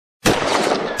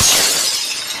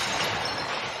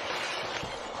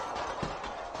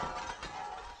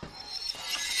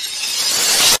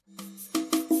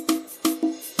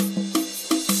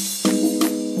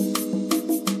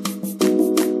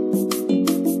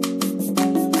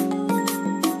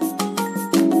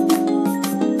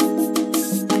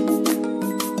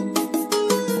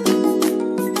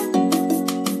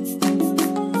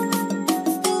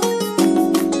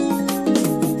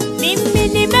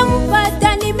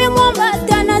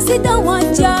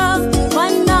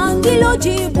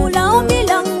jibu la ombi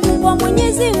langu kwa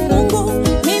Mwenyezi Mungu.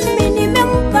 Mimi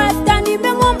nimempata,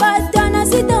 nimemwomba na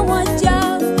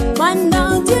sitamwacha,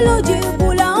 maana ndilo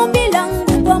jibu la ombi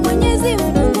langu kwa Mwenyezi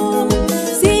Mungu.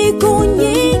 Siku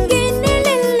nyingi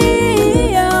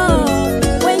nililia,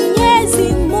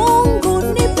 Mwenyezi Mungu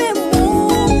nipe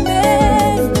mume.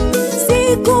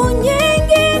 Siku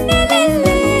nyingi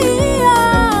nililia,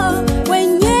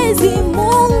 Mwenyezi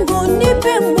Mungu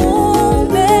nipe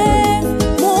mume.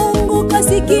 Mungu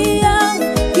kasikia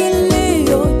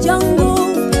kilio changu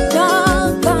na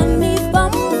kanipa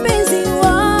mpenzi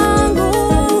wangu.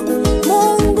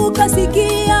 Mungu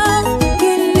kasikia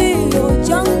kilio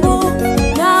changu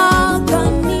na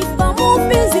kanipa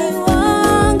mpenzi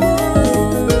wangu.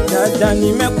 Dada,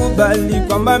 nimekubali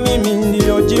kwamba mimi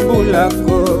ndio jibu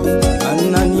lako.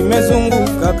 Ana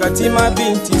nimezunguka kati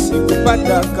mabinti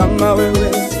sikupata kama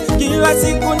wewe. Kila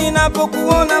siku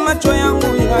ninapokuona macho yangu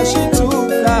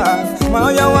yanashituka,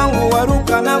 moyo wangu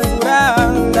waruka na furaha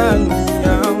ndani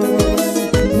yangu.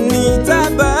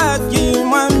 Nitabaki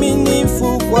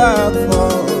mwaminifu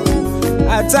kwako,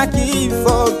 hata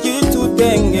kifo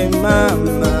kitutenge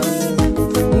mama.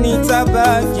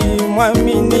 Nitabaki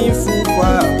mwaminifu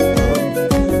kwako,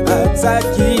 hata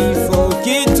kifo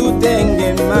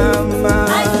kitutenge mama.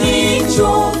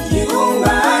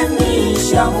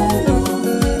 Alichokiunganisha Mungu,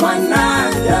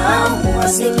 mwanadamu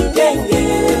asikitenge.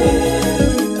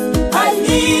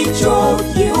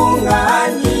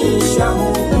 Alichokiunganisha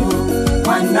Mungu,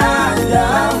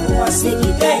 mwanadamu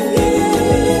asikitenge.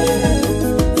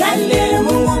 Yale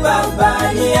Mungu Baba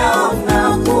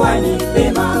aliyaona kuwa ni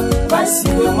pema,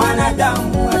 basiwe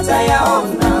mwanadamu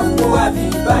atayaona kuwa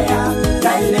vibaya.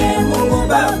 Yale Mungu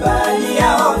Baba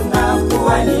aliyaona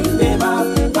kuwa ni pema,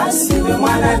 basiwe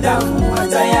mwanadamu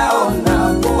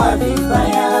atayaona kuwa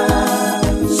vibaya.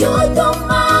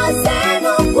 Shutuma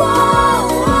zenu kwa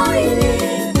wawili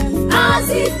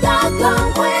hazitaka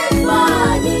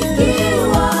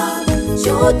mwefanikiwa.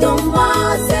 Shutuma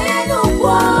zenu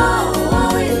kwa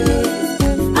wawili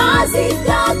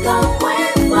hazitaka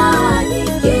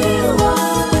mwefanikiwa.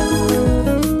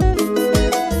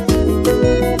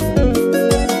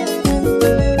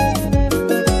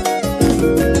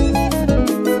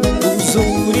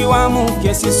 Uzuri wa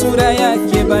mke si sura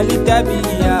yake bali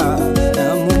tabia,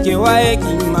 na mke wa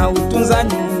hekima utunza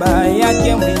nyumba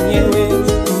yake mwenyewe.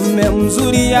 Mume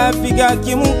mzuri apiga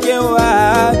kimke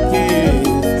wake,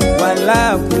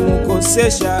 wala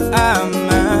kumkosesha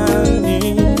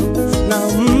amani. Na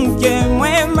mke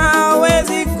mwema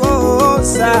hawezi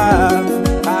kosa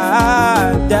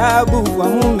adabu kwa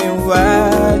mume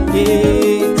wake.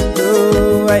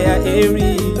 Ndoa ya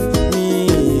heri ni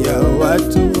ya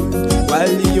watu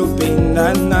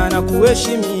waliopendana na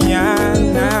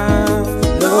kuheshimiana.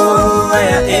 Ndoa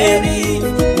ya heri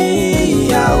ni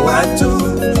ya watu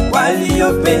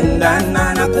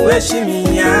waliopendana na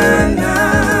kuheshimiana.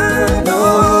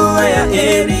 Ndoa ya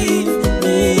heri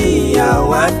ni ya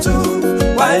watu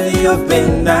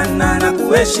waliopendana na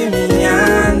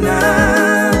kuheshimiana.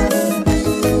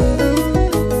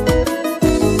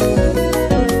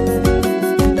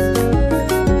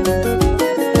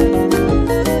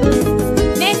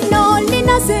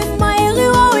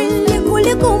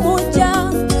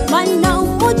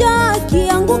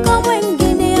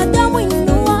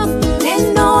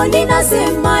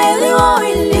 Linasema heri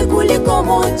wawili kuliko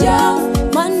moja,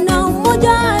 maana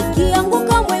mmoja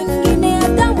akianguka mwingine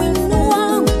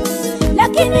atamwinua.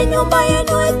 Lakini nyumba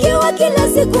yenu ikiwa kila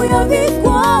siku ya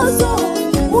vikwazo,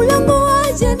 mlango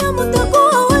waje na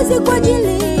mtakuwa wazi kwa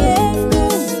ajili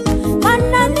yenu.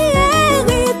 Maana ni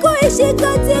heri kuishi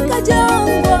katika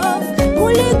jangwa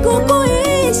kuliko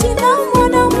kuishi na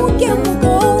mwanamke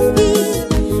mgomvi.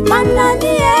 Maana ni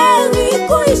heri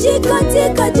kuishi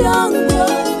katika jangwa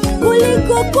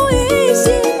kuliko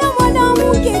kuishi na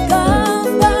mwanamke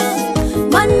kamba.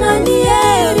 Maana ni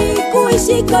heri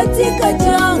kuishi katika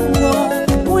jangwa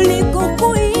kuliko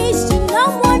kuishi na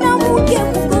mwanamke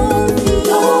mgomvi.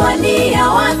 Ndoa ni ya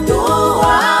watu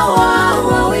hawa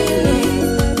wawili,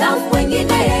 na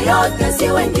mwingine yeyote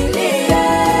siwaingilie.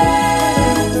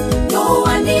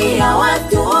 Ndoa ni ya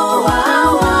watu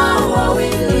hawa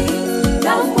wawili,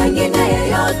 na mwingine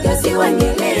yeyote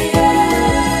siwaingilie.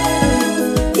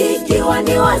 Ikiwa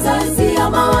ni wazazi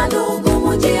ama wandugu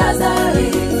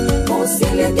mjihadhari,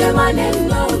 usilete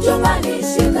maneno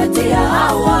uchonganishi kati ya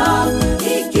hawa.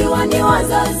 Ikiwa ni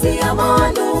wazazi ama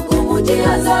wandugu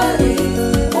mjihadhari,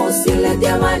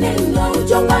 usilete maneno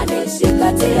uchonganishi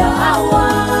kati ya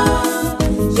hawa.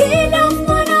 Kila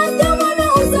mwanadamu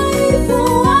na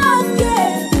udhaifu wake,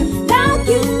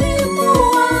 lakini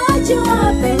muache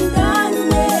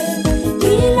wapendane.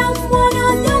 Kila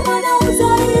mwanadamu na udhaifu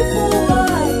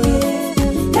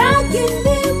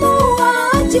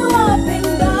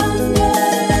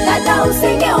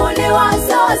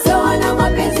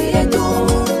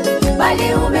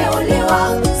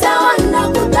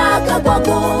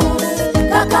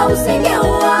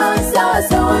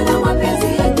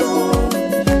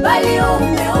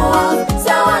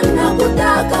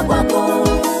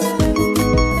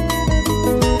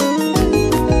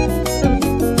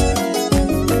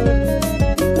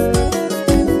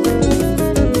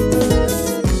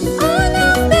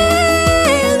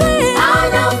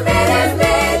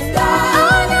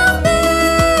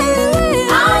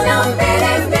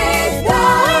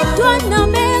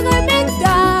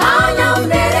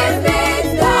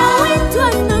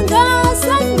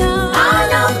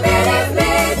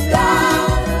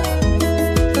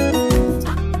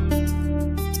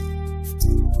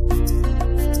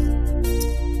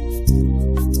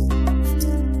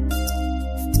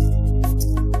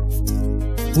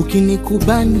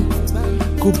Ukinikubali,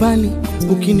 kubali,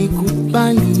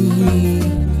 ukinikubali,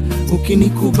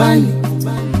 ukinikubali,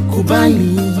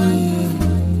 kubali,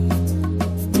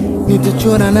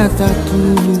 nitachora na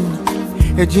tatu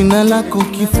ya jina lako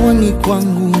kifuani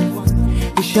kwangu,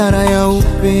 ishara ya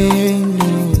upendo,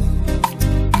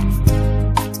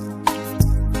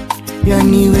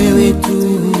 yani wewe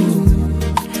tu,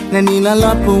 na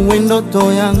nilalapo uwe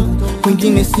ndoto yangu,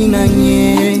 mwingine sina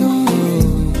nyengo.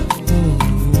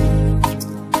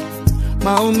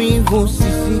 Maumivu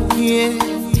sisikie,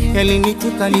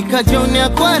 yalinikuta nikajionea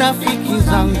kwa rafiki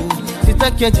zangu,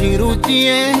 sitaki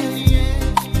ajirudie.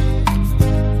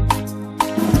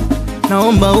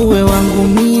 Naomba uwe wangu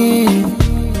mie,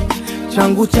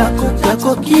 changu chako,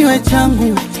 chako kiwe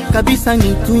changu, kabisa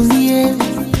nitulie.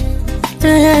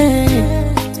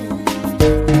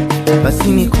 Basi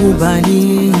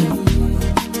nikubali,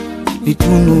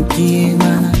 nitunukie,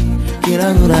 mana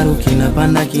kiraruraru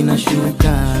kinapanda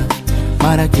kinashuka,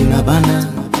 mara kinabana,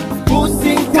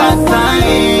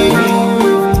 usikatae.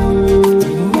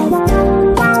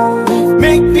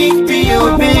 Make me be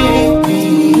your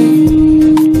baby,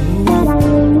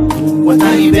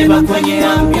 watanibeba kwenye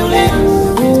ambulance,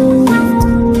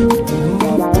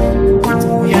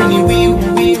 yani wiu,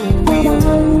 wiu,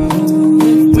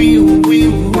 wiu, wiu,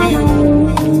 wiu.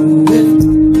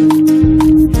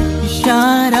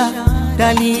 Ishara,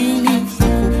 dalili za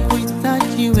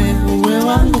kukuhitaji wewe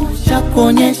wangu,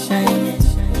 shakuonyesha.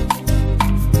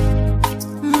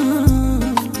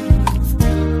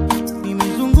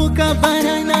 Nimezunguka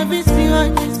bara na visiwa,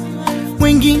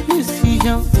 mwingine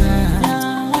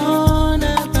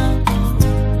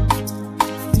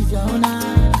sijaona,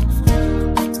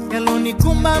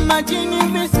 yalonikumba majini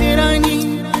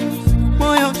visirani,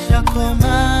 moyo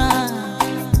shakoma,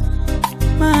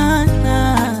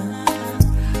 mana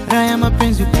raya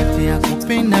mapenzi upete ya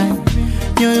kupenda,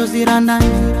 nyoyo zirandani,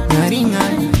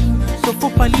 naringani,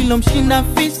 sofupa lilo mshinda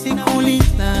fisi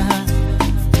kulisa,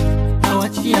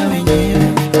 nawachia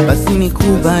wenyewe. Basi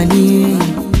nikubali,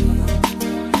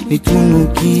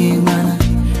 nitunukie, mana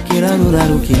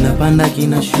kiraruraru kinapanda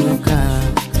kinashuka,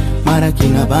 mara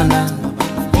kinabana,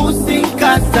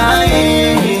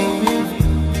 usikatae.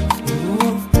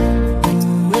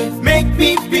 Make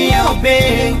me be your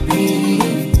baby,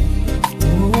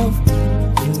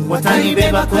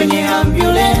 watanibeba kwenye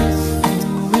ambulance,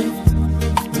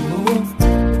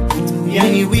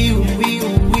 yani wiu, wiu,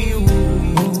 wiu,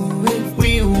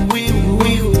 wiu, wiu,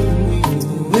 wiu.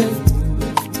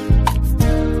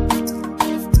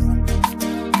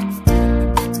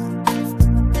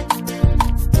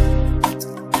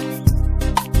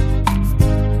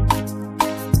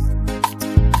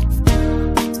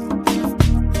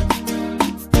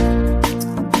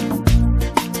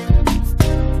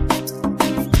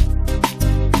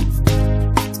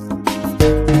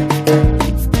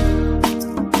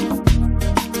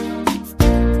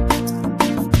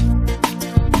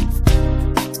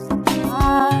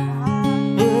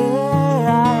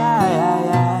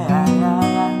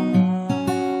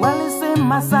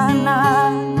 Sana,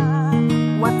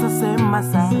 watasema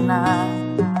sana,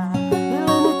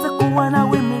 ila nitakuwa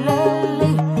nawe milele,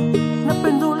 na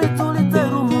pendo letu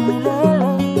litadumu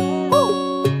milele.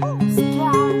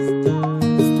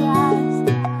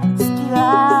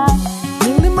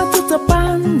 Milima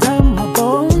tutapanda,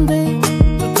 mabonde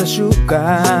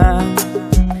tutashuka,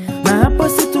 na hapa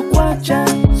situkwacha,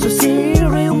 so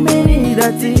siri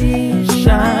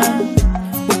umenidatisha,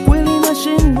 ukweli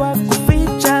nashindwa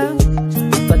kuficha,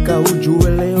 nataka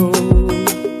ujue leo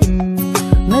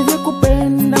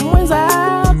navyokupenda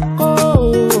mwenzako,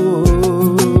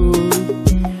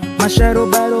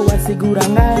 masharobaro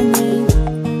wasiguranganye,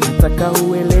 nataka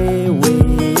uelewe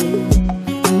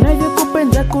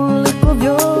navyokupenda kuliko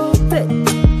vyote,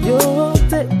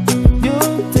 vyote,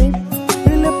 vyote,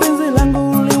 ile penzi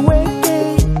langu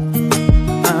uliweke.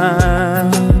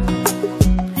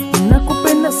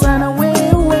 Nakupenda sana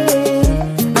wewe,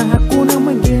 na hakuna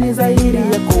mwingine zaidi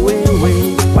yako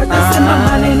wewe. Watasema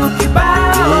maneno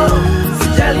kibao,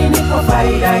 sijali ni kwa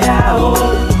faida yao,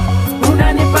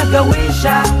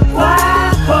 unanipagawisha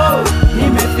kwako,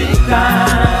 nimefika.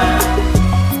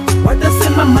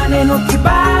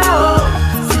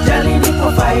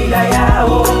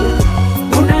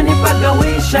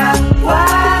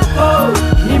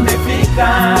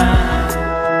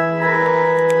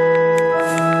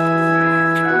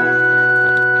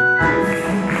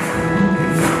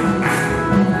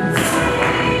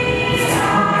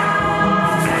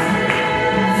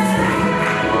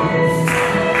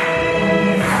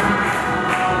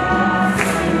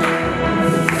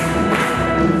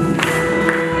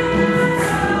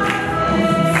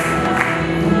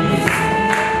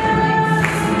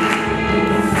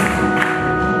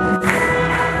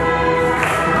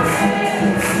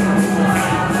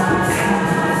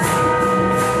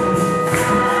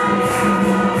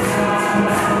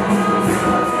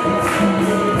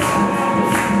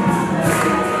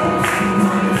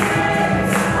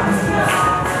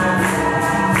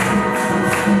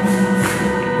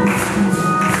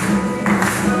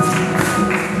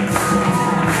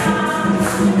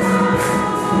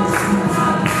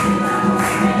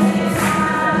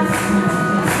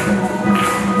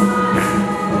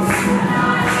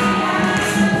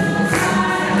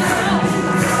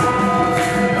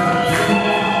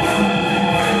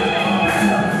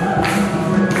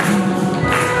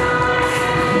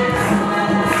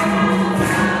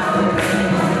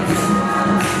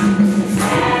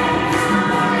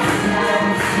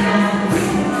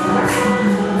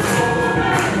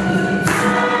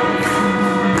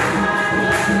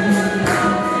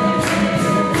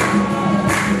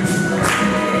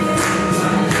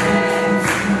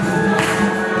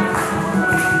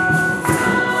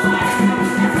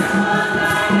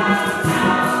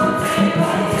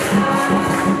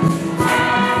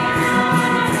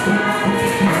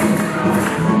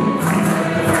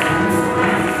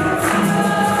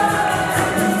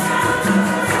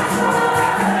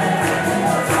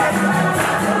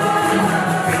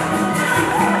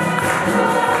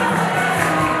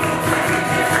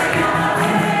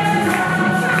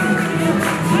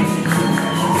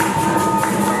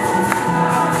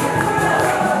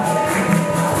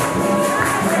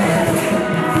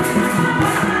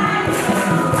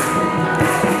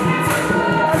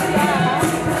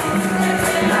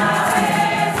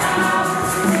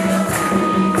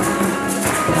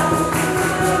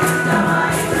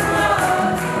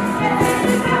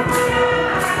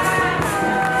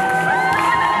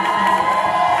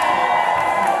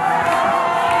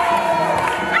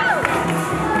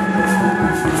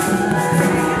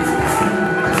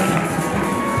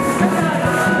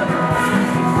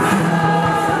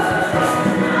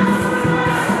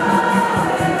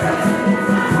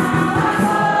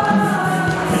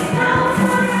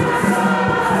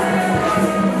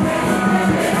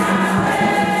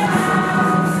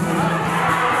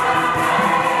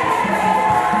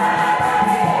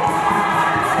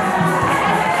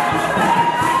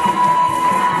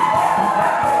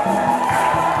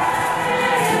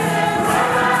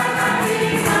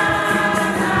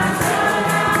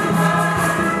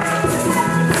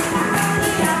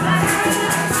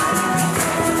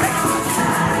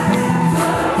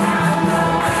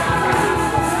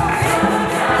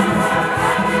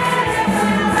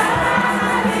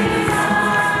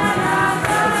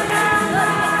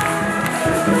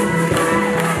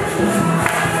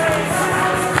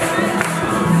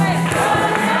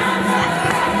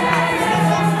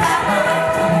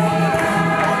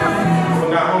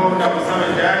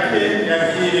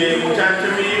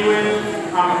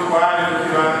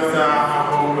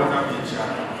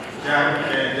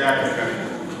 Jacques.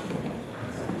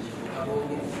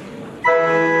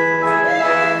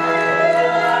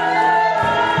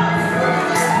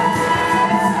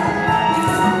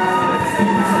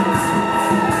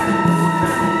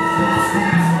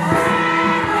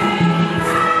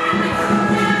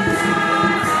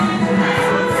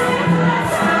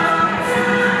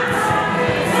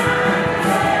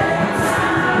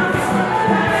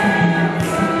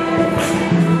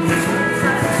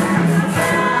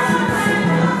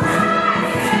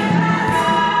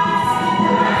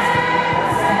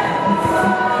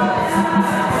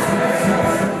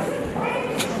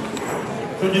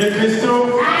 Tugire Kristo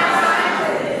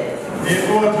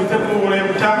eko tutegure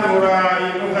gutangura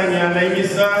imukanyanda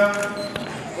y'imisa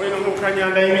weno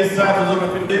mukanyanda y'imisa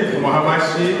tuzobafite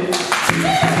umuhamashi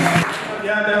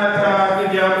ya data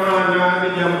n'ibya mwana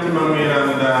n'ibya mutima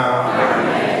mweranda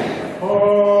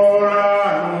ora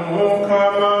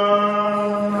n'umukama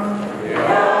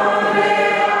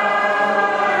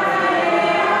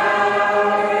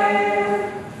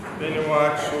bene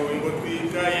wacu ngo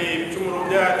twikaye ibicumuro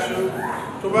byacu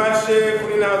tubashe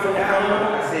kuri nazo mukama.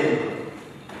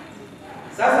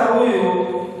 Sasa huyu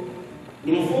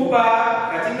ni mfupa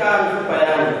katika mifupa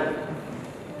yangu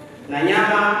na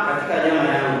nyama katika nyama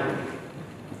yangu,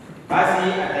 basi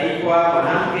ataitwa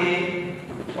mwanamke,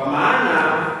 kwa maana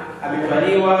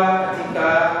ametwaliwa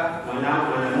katika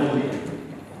mwanamume.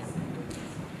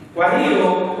 Kwa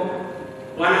hiyo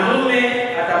mwanamume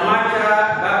atamwacha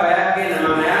baba yake na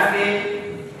mama yake,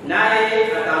 naye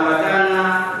ataambatana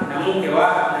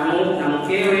na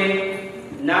mkewe,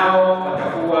 nao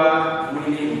watakuwa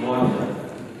mwili mmoja.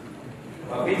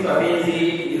 Wakristo wapenzi,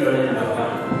 hilo neno la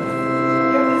Bwana.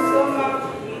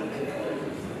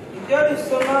 Ibyo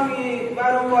dusoma mu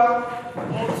baruwa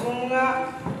mutumwa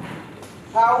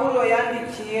Paulo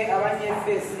yandikiye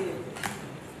abanyefesi,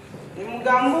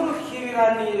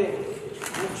 nimugamburikiranire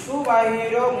mu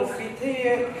cubahiro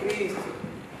mufitiye Kristo.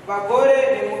 Bagore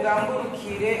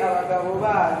nimugambukire abagabo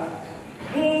banyu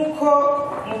nk'uko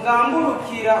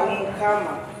mugamburukira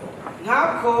umukama,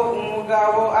 nkako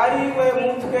umugabo ari we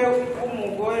mutwe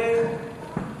w'umugore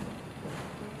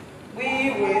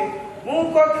wiwe,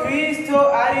 nk'uko Kristo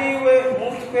ari we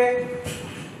mutwe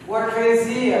wa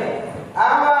Kiliziya,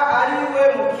 aba ari we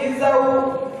mukiza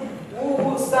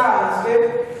w'ubusanzwe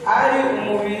ari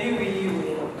umubiri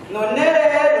wiwe. None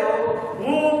rero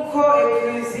nk'uko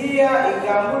Ekleziya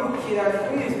igamburukira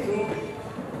Kristo,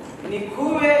 ni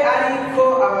kube ariko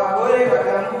abagore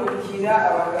bagambukira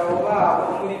abagabo babo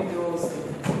muri byose.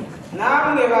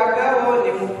 Namwe bagabo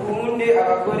nimukunde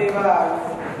abagore babo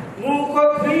nk'uko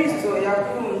Kristo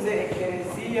yakunze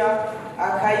Ekleziya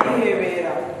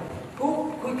akayihebera,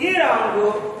 kugira ngo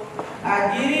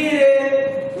agirire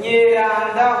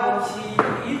nyeranda mu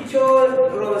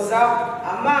cyicoroza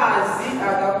amazi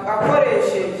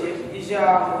akoresheje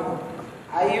ijambo,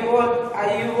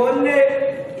 ayibone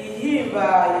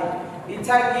ihimbaye,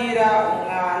 itagira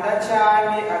umwanda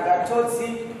canke agatotsi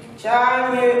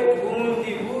canke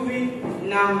ubundi bubi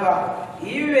namba,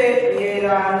 ibe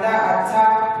nyeranda ata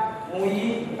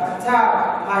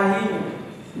mahini.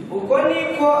 Uko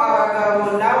niko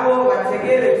abagabo nabo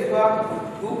bategerezwa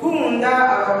gukunda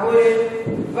abagore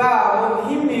babo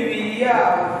nk'imibiri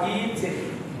yabo bwite.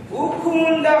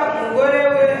 Ukunda umugore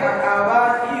we akaba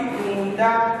yikunda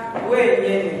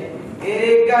wenyene,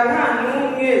 erega nta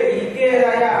n'umwe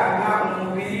yigera yanka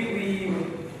umubiri wiwe,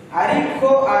 ariko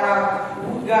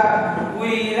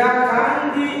arawugaburira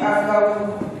kandi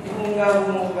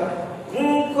akawubungabunga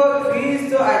nk'uko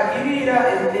Kristo agirira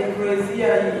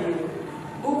Ekleziya yiwe.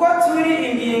 Kuko turi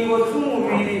ingingo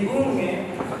z'umubiri umwe,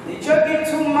 nicyo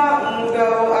gituma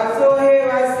umugabo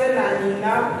azoheba se na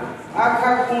nyina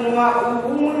akunga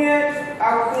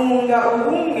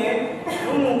ubumwe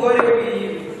n'umugore wiwe,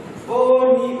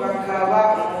 bombi bakaba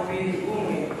umubiri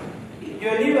umwe.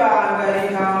 Iryo ni ibanga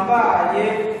rihambaye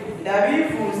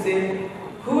ndabivuze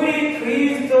kuri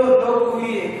Kristo no kuri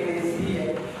Ekleziya.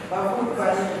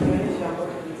 Bavukanye ijambo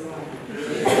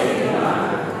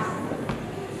ry'Imana.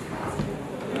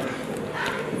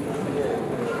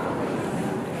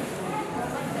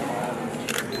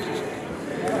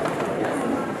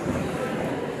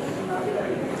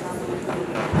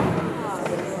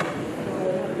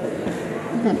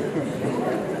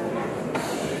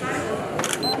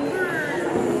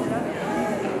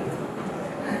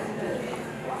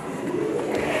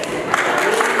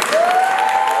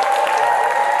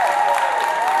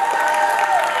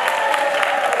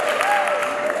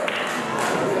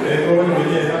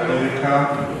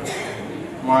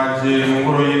 mwaje mu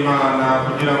ngoro y'Imana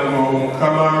kugira ngo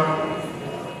umukama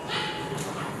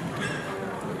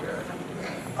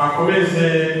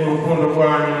mukomeze urukundo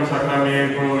rwanyu mu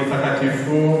sakramento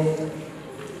ritakatifu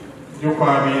ryo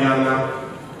kwabirana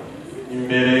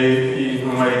imbere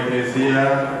y'intumwa y'Ekleziya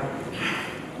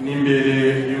n'imbere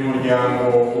y'umuryango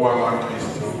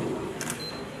w'abakristo.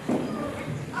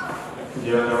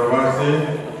 Kugira ngo babaze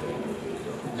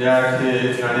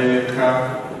Jacques na Rebeka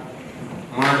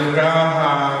mwaje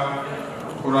ngaha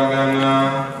kuragana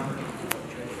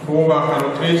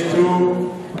kubaka Kristo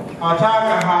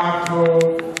atagahato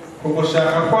ku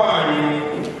gushaka kwanyu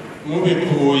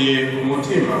mubikuye ku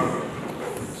mutima.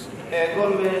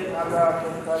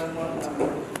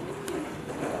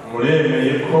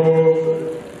 Muremeye ko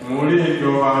muri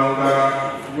iryo banga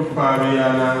ryo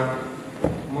kwabirana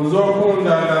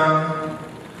muzokundana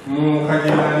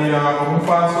mukagiranira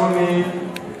ubupfasoni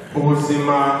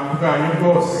ubuzima bwanyu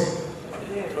bwose.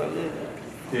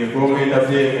 Yego mwenda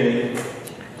byemeye.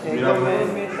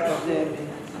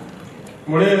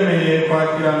 Muremeye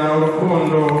kwakirana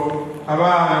urukundo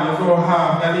abana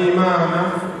muzohabwa n'Imana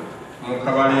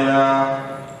mukabarera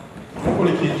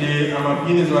mukurikije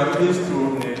amabwiriza ya Kristo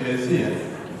n'Ekleziya.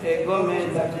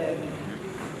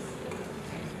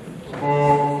 Ko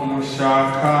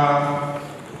mushaka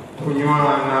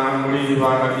kunywana muri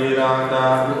ibanga ry'iranda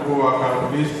ryo kubaka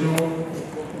Kristo,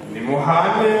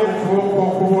 nimuhane ukuboko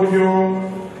k'uburyo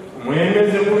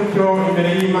mwemeze gutyo imbere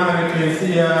y'Imana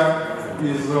Ekleziya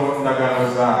izo ndagano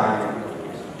zanyu.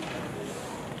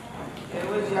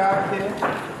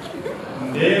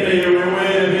 Ndemeye wewe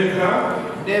Rebeka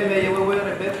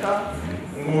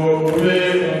ngo ube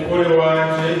umugore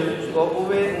wanje.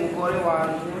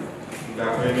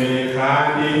 Ndakwemereye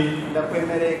kandi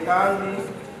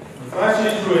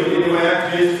mfashijwe n'inema ya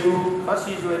Kristo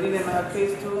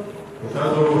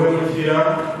utazoguhemukira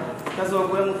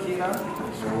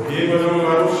ubuhirwe no mu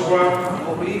marushwa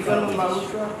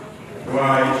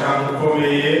wayi cyangwa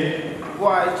ukomeye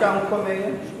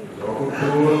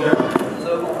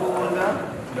nzogukunda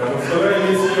ndagusonera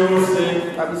iminsi yose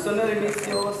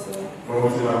mu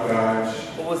buzima bwanje.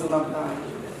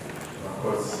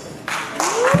 Murakoze.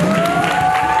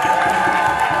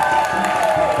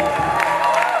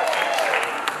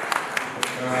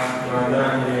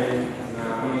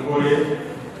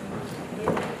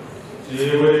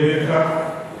 Jewe Rebeka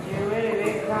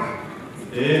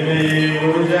ndemeye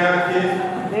wewe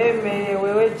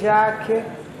Jacques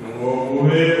ngo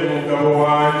ube umugabo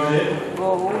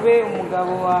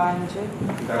wanje.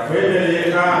 Ndakwemereye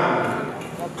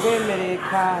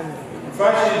kandi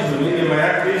mfashijwe n'inema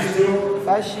ya Kristo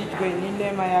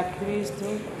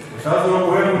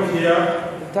utazoguhemukira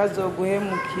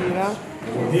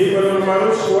ubuhigwe no mu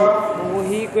marushwa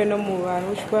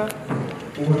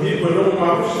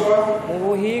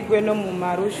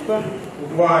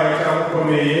urwaye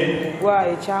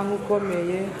cyangwa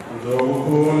ukomeye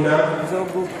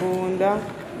nzogukunda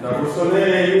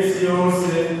ndagusonere iminsi yose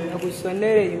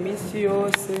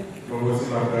mu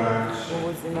buzima bwanjye.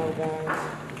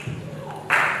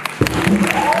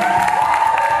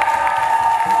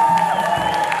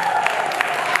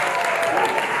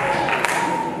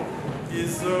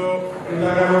 Izo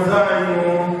ndagano zanyu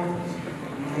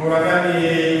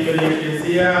muraganiye imbere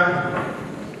y'Ekleziya,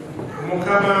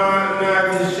 Umukama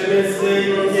nazishemeze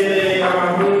yongere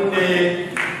abahunde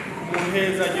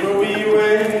umuhezagiro wiwe,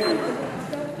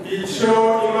 ico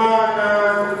Imana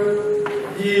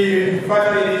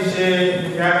yifatanirije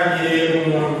yagiye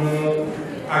umuntu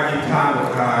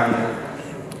agitandukanya.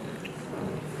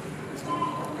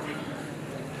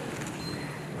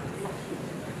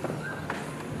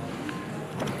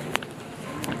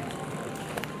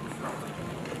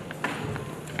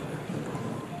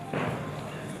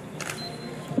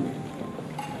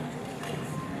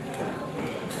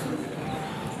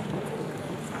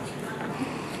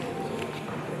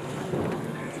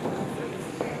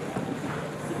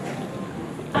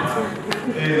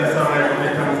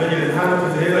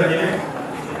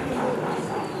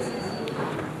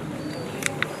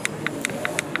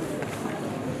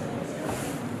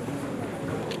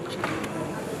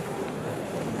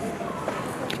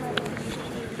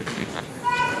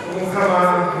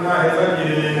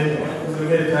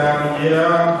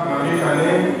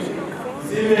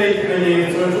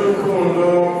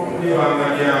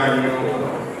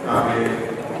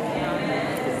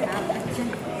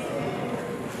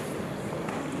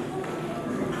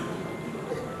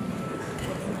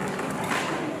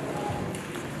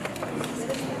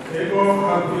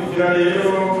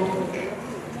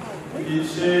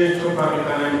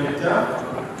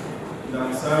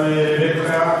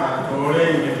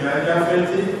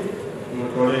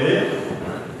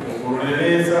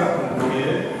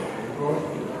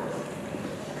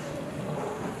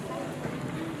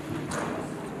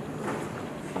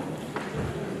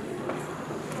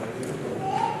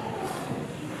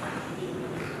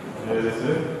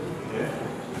 Muhereze.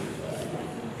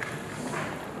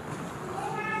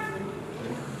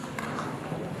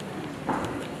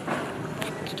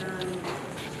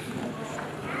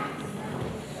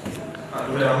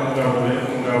 Adubera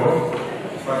umugabo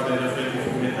ufatanya fete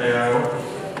impeta yawe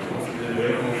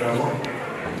umusirikare umugabo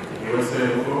wese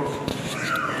uko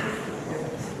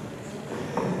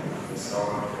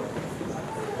sawa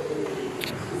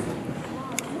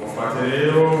mufate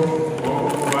rero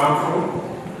ubamfu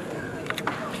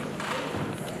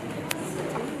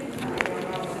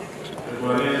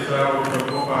tuaneza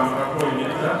utakopa hapo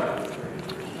impeta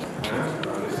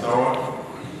sawa.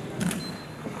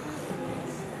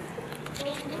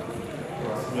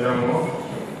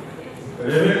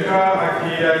 Rebeka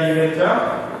akira impeta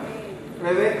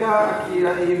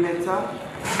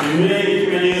ibe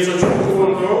ikimenyetso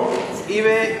cy'urukundo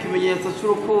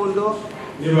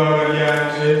n'ibanga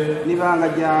ryanje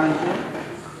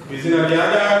izina rya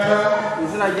data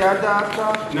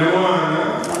na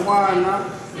mwana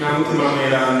na mutima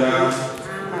mweranda.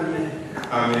 Amen.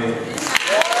 Amen.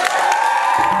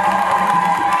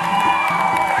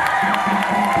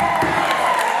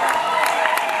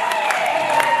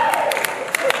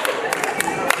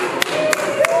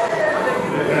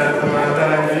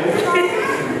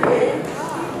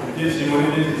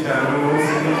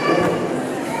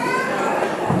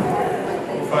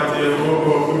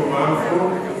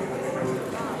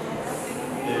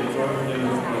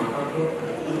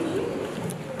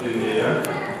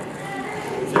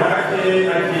 Jacques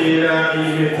akira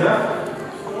impeta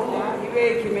ibe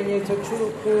ikimenyetso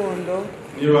cy'urukundo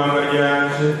n'ibanga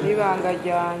ryanje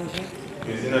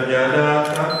izina rya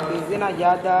data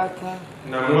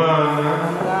na mwana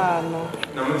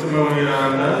na mutima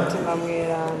mweranda.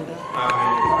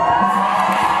 Amen.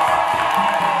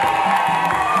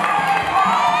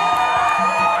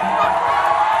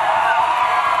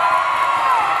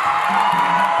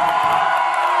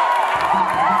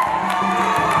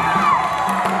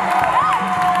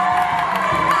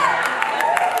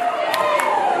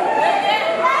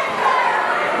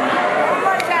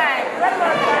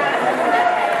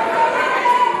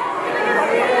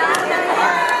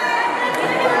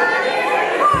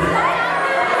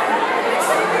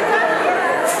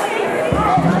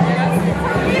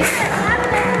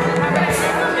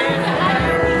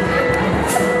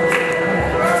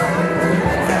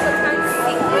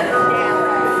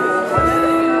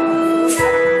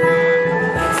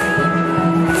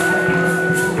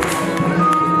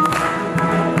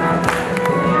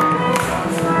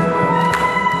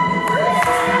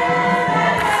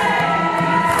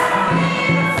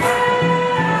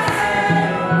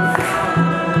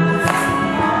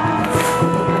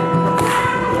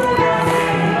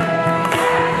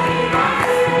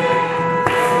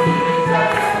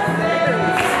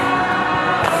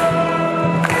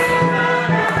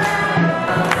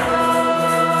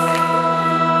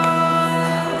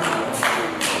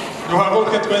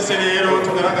 Duhaguruke twese rero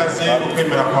tugaragaze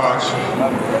ukwemera kwacu.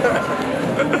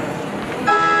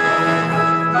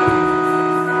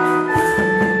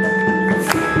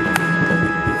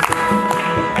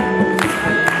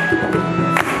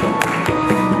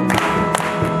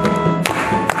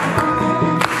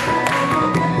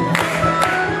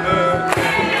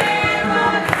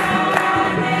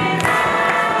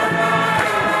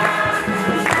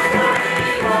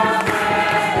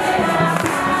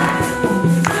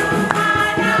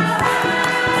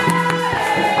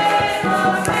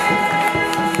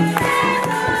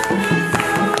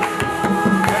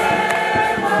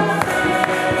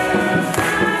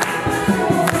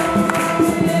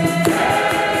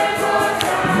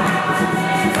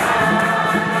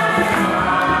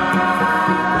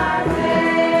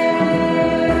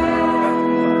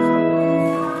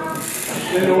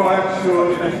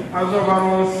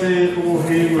 Azobaronse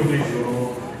ubuhingu bw'ijuru.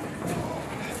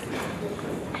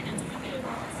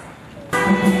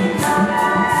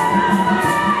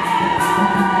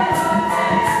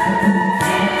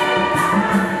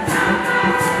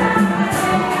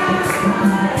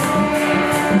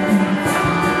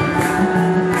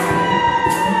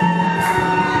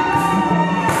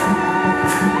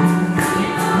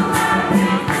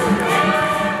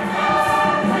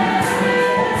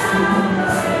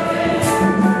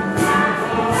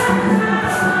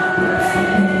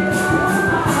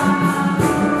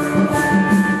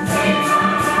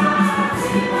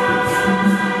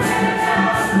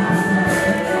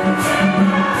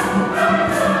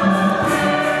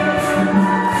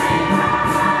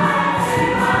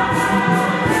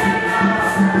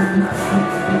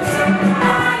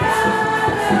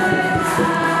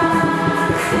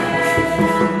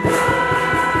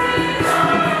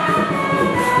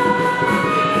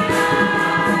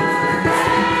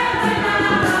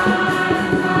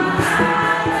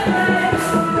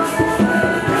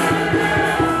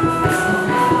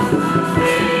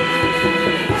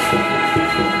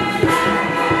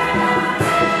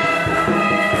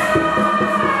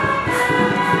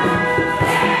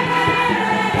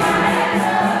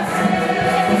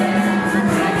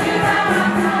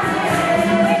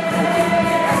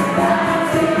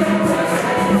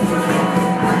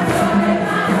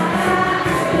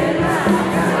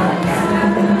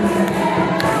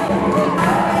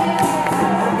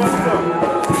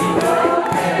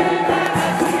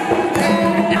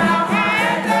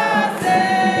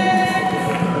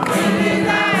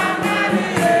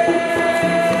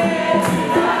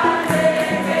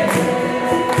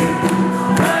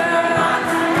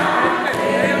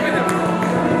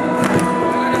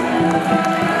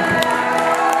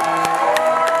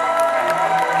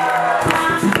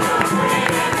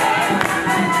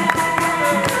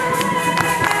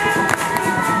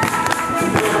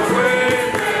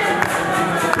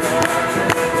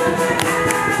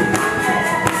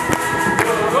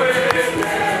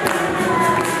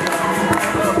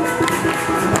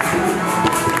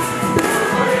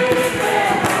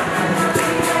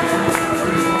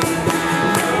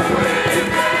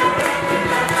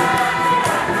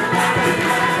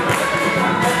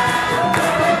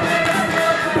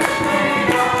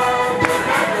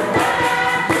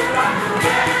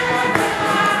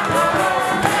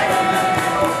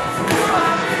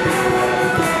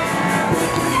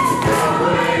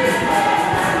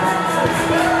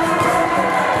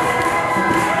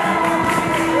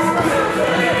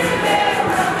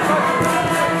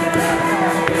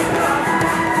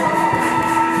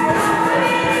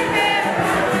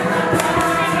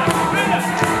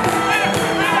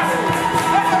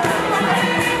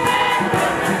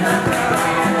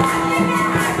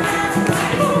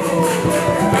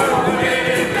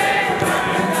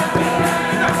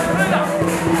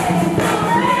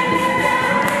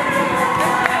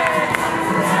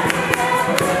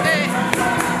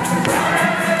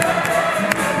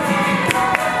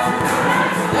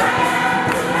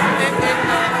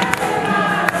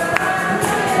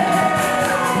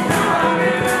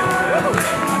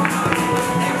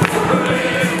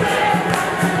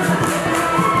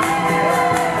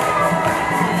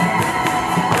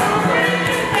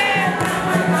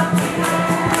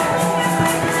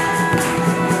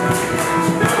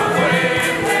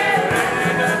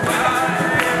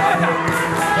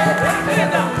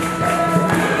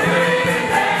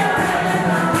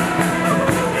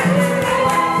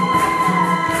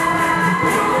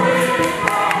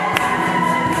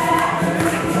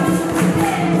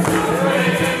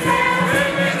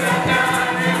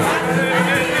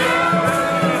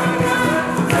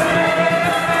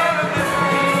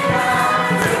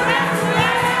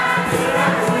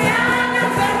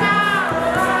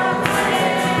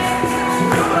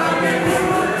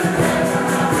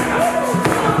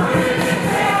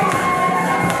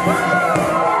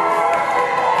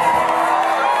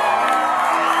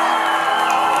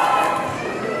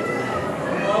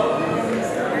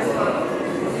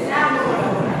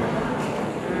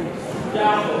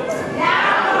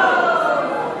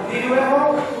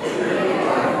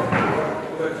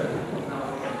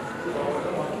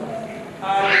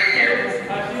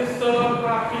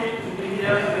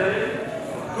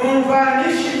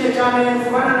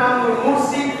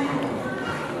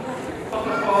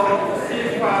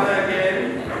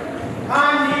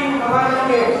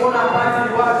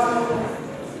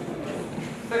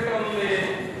 Secondly,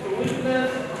 to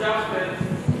witness Jacques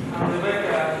and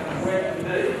Rebecca were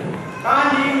today.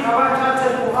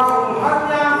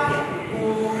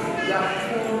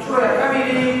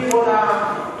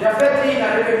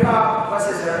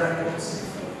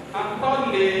 And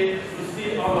thirdly, to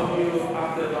see all of you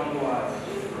after a long while.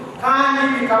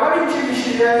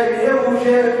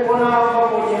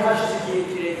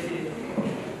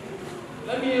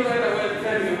 Let me right away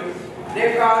tell you,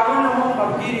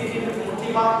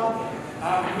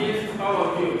 I've missed all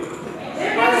of you.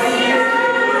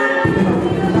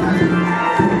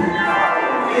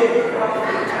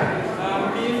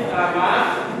 I've missed Abba.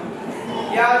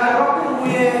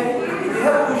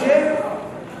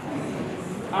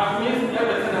 I've missed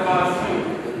everything about you.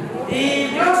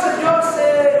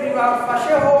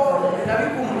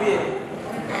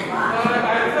 But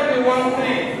I tell you one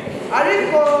thing.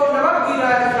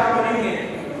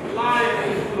 Life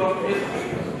is full of mystery.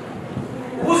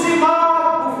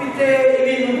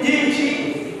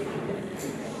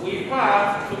 We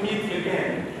pass to meet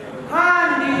again.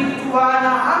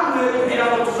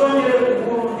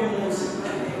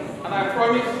 And I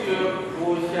promise you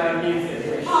we shall meet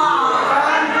again.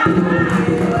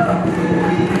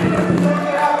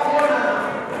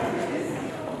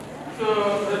 So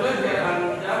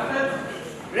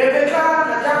Rebecca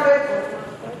and Jacques,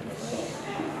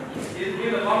 it's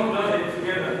been a long journey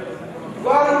together.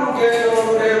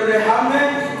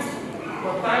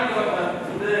 But thank God that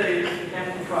today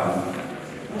came to pass.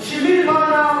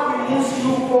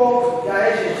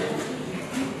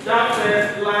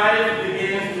 Jacques' life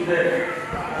begins today.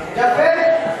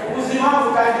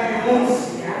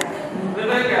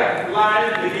 Rebecca,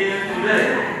 life begins today.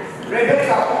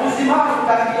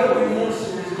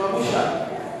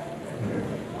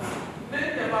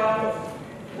 Think about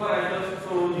what I just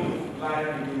told you. Life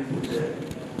begins today.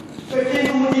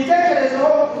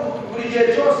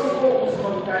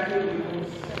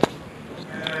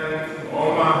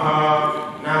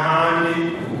 Omaha, Nahani,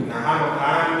 Nahano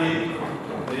Kandi,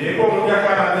 the Eko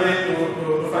Yakara, to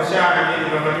Fashani,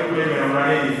 and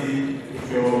Raisi,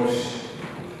 Josh.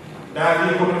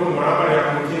 That you go to Marabaya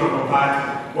Mutino Party.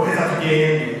 What is that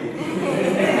again?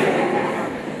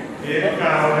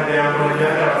 Eka, they are going to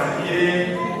see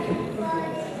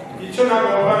each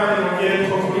other again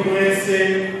for USA.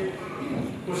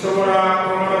 Ushobora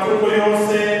kumatuko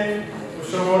yose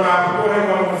ushobora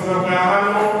kukorerwa mu buzima bwa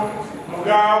hano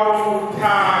mugabo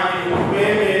utaye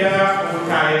kwemera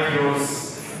utaye byose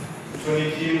cyo ni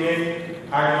kimwe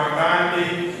hanyuma kandi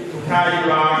utaye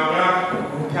ibanga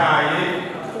utaye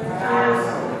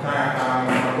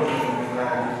akanga akoresheje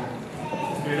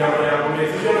bijyamo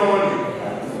yakomeza ibyo none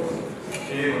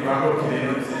bakotire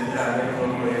no cyane ko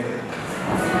mwese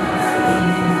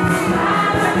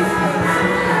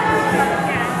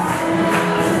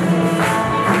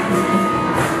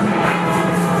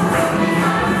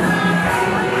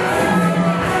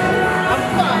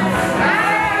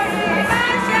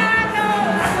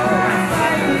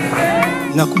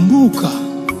Nakumbuka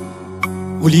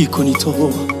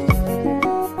ulikonitoa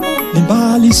ni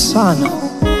mbali sana.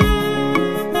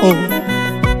 Oh,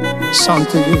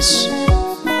 asante Yesu.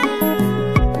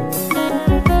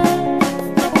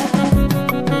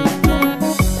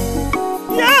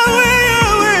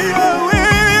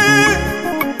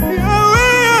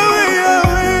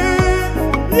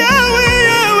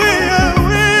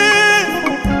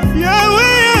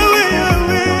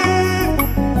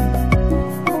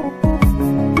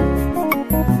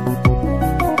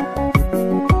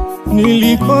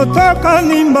 Nilikotoka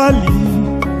ni mbali,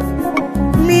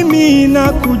 mimi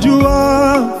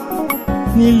nakujua.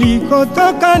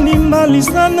 Nilikotoka ni mbali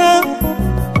sana,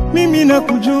 mimi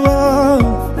nakujua.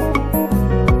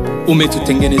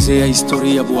 Umetutengenezea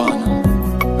historia Bwana.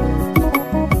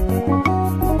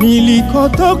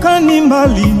 Nilikotoka ni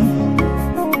mbali,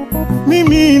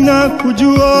 mimi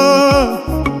nakujua.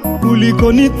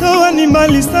 Ulikonitoa ni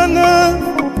mbali sana,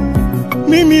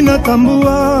 mimi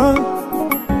natambua.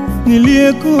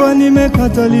 Niliyekuwa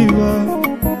nimekataliwa,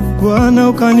 Bwana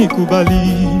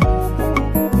ukanikubali.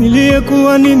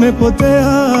 Niliyekuwa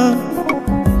nimepotea,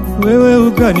 wewe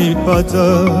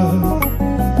ukanipata.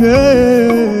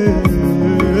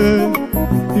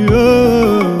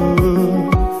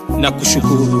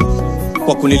 Nakushukuru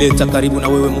kwa kunileta karibu na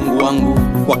wewe Mungu wangu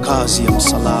kwa kazi ya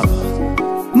msalaba.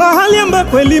 Mahali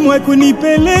ambako elimu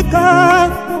haikunipeleka,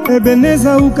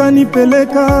 Ebeneza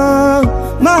ukanipeleka.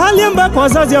 Mahali ambako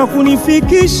wazazi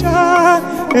hawakunifikisha,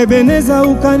 Ebeneza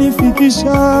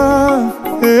ukanifikisha.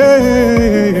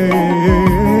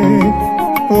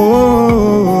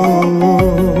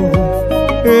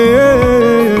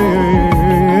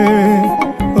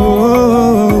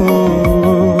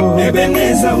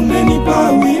 Ebeneza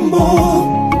umenipa wimbo,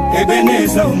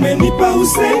 Ebeneza umenipa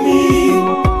usemi,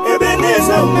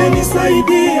 Ebeneza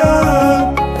umenisaidia,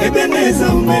 Ebeneza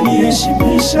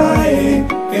umeniheshimisha,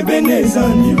 Ebeneza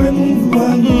niwe Mungu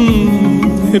wangu.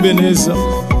 Ebeneza,